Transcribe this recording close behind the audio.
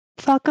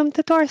Welcome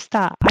to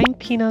Dorsta. I'm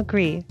Pinot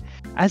Gris.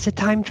 As a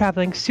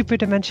time-traveling,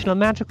 super-dimensional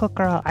magical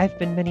girl, I've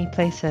been many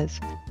places.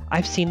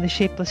 I've seen the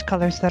shapeless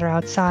colors that are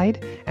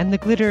outside and the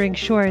glittering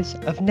shores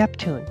of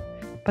Neptune.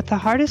 But the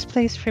hardest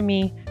place for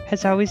me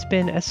has always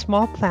been a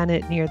small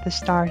planet near the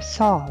star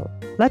Sol.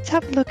 Let's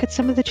have a look at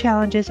some of the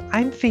challenges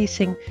I'm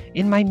facing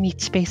in my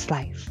meat space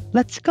life.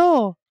 Let's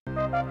go!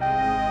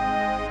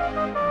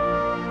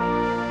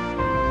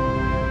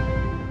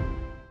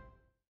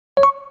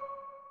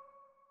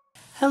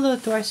 Hello,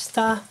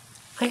 Dorsta.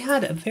 I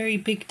had a very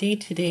big day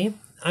today.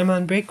 I'm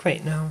on break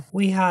right now.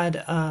 We had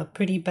a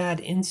pretty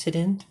bad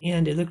incident,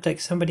 and it looked like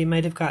somebody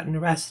might have gotten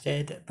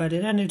arrested, but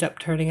it ended up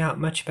turning out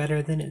much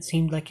better than it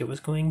seemed like it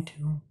was going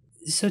to.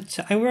 So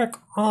I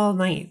work all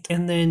night,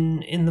 and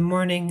then in the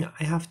morning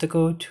I have to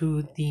go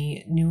to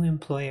the new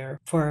employer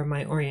for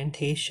my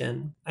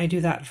orientation. I do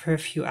that for a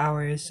few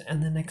hours,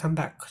 and then I come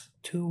back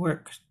to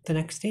work the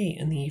next day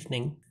in the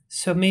evening.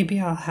 So maybe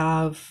I'll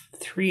have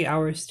 3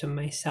 hours to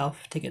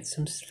myself to get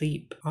some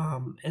sleep,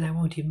 and I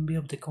won't even be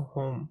able to go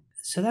home.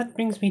 So that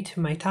brings me to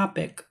my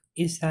topic,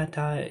 is that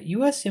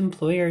U.S.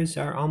 employers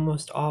are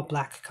almost all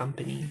black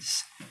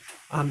companies,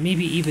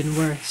 maybe even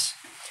worse.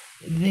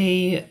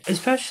 They,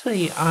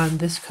 especially on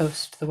this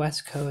coast, the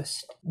West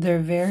Coast, they're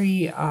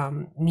very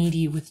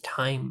needy with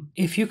time.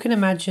 If you can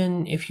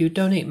imagine, if you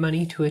donate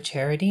money to a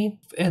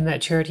charity and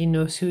that charity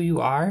knows who you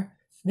are,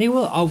 they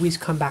will always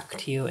come back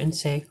to you and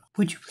say,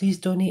 would you please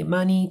donate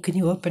money? Can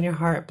you open your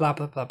heart? Blah,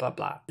 blah, blah, blah,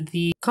 blah.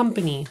 The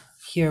company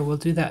here will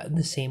do that in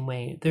the same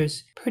way.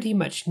 There's pretty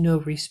much no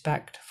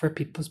respect for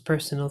people's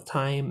personal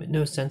time,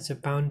 no sense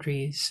of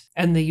boundaries,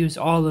 and they use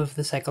all of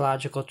the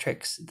psychological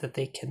tricks that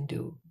they can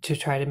do to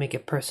try to make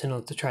it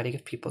personal, to try to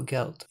give people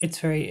guilt. It's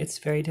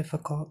very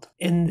difficult.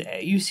 And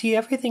you see,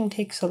 everything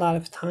takes a lot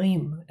of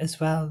time as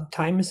well.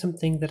 Time is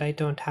something that I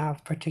don't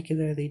have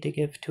particularly to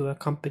give to a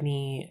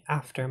company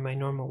after my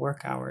normal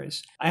work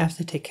hours. I have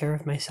to take care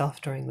of myself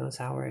during those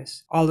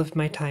hours. All of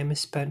my time is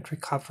spent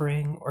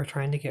recovering or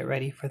trying to get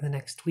ready for the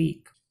next week.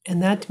 And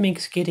that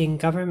makes getting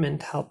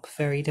government help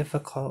very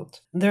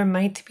difficult. There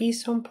might be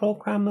some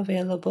program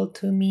available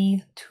to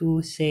me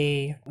to,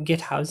 say, get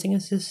housing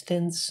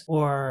assistance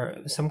or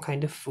some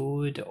kind of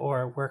food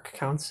or work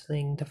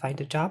counseling to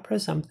find a job or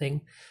something,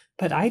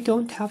 but I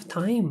don't have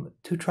time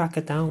to track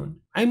it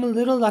down. I'm a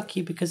little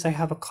lucky because I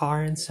have a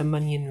car and some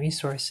money and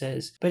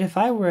resources, but if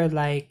I were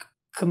like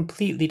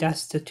completely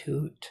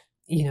destitute,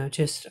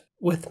 just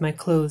with my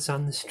clothes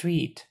on the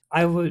street,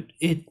 I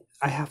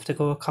have to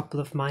go a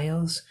couple of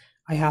miles.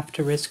 I have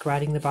to risk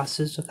riding the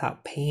buses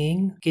without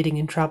paying, getting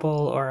in trouble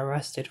or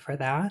arrested for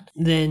that.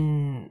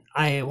 Then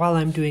while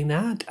I'm doing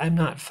that, I'm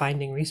not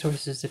finding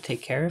resources to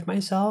take care of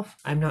myself.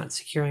 I'm not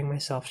securing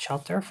myself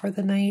shelter for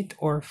the night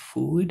or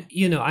food.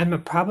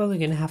 I'm probably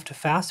going to have to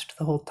fast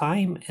the whole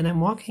time, and I'm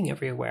walking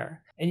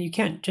everywhere. And you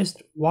can't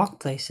just walk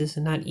places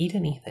and not eat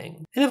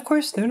anything. And of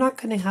course, they're not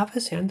going to have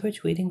a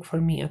sandwich waiting for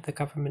me at the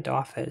government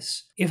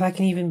office, if I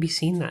can even be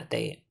seen that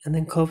day. And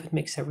then COVID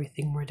makes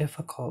everything more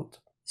difficult.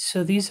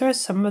 So these are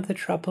some of the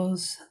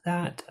troubles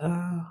that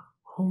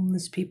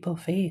homeless people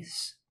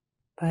face.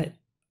 But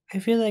I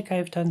feel like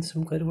I've done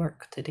some good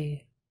work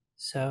today.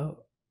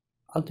 So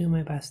I'll do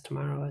my best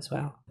tomorrow as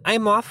well.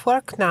 I'm off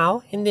work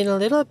now, and in a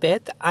little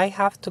bit I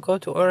have to go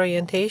to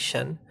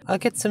orientation. I'll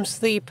get some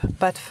sleep,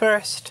 but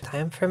first,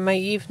 time for my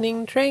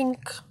evening drink.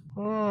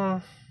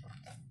 I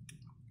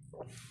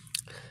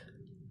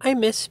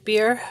miss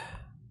beer.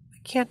 I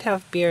can't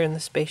have beer in the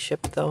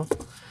spaceship though.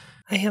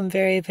 I am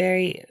very,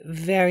 very,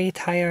 very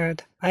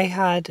tired. I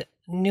had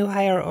new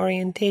hire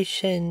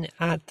orientation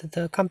at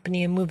the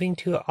company I'm moving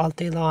to all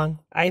day long.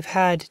 I've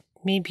had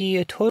maybe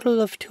a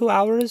total of 2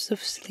 hours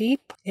of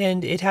sleep,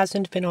 and it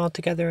hasn't been all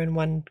together in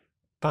one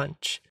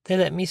bunch. They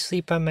let me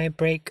sleep on my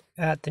break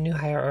at the new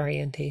hire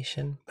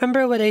orientation.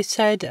 Remember what I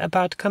said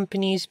about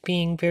companies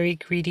being very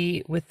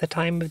greedy with the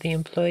time of the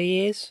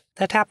employees?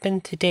 That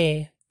happened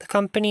today. The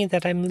company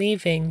that I'm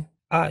leaving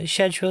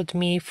scheduled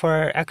me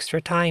for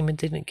extra time and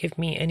didn't give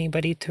me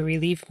anybody to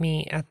relieve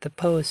me at the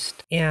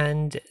post.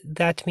 And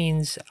that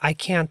means I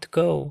can't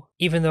go,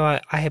 even though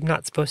I am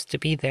not supposed to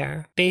be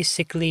there.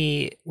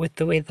 Basically, with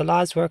the way the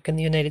laws work in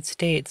the United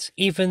States,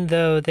 even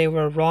though they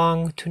were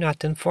wrong to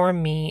not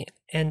inform me,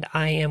 and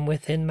I am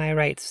within my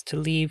rights to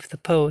leave the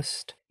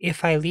post,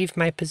 if I leave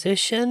my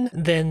position,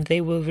 then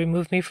they will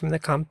remove me from the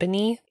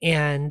company,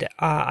 and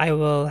I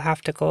will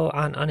have to go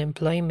on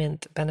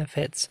unemployment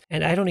benefits,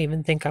 and I don't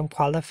even think I'm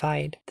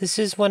qualified. This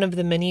is one of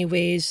the many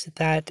ways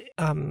that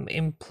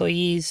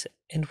employees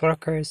and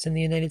workers in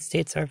the United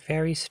States are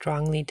very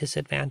strongly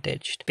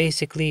disadvantaged.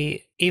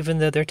 Basically, even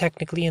though they're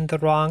technically in the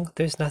wrong,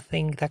 there's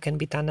nothing that can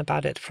be done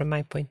about it from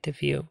my point of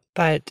view.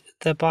 But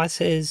the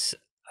bosses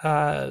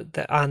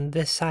on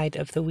this side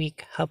of the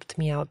week helped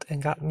me out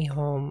and got me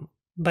home.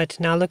 But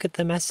now look at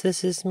the mess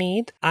this has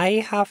made.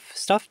 I have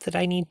stuff that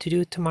I need to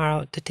do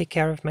tomorrow to take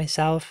care of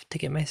myself, to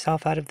get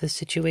myself out of this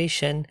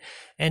situation,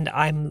 and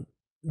I'm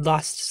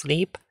lost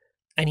sleep.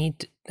 I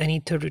need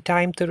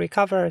time to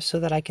recover so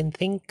that I can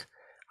think.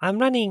 I'm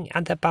running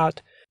at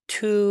about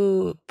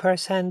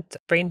 2%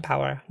 brain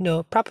power.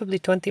 No, probably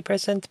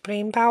 20%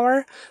 brain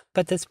power,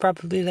 but that's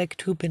probably like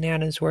 2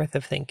 bananas worth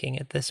of thinking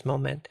at this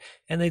moment.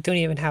 And they don't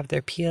even have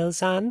their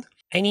peels on.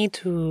 I need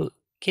to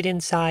get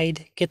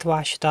inside, get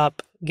washed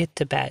up, get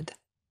to bed.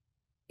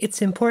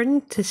 It's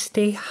important to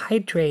stay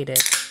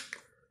hydrated.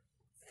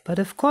 But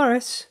of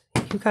course,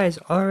 you guys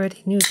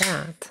already knew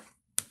that.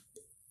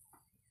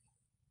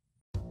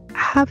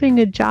 Having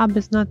a job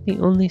is not the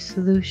only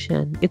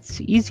solution. It's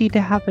easy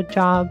to have a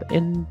job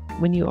and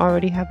when you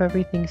already have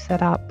everything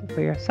set up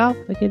for yourself,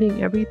 but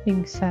getting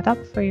everything set up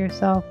for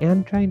yourself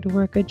and trying to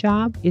work a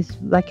job is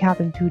like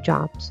having 2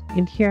 jobs.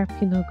 And here at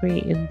Pinot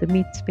Gris in the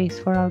meat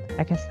space world,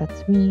 I guess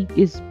that's me,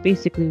 is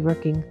basically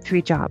working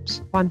 3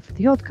 jobs. 1 for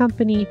the old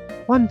company,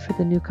 1 for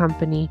the new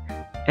company,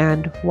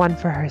 and 1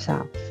 for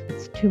herself.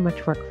 It's too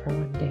much work for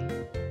one day,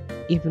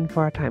 even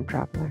for a time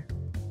traveler.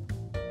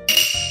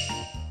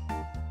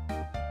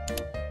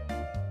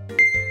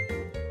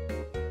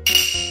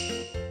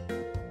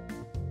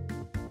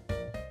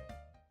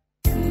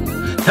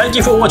 Thank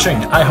you for watching,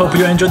 I hope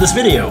you enjoyed this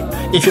video.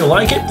 If you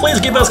like it, please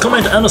give us a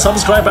comment and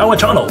subscribe our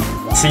channel.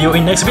 See you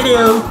in next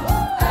video!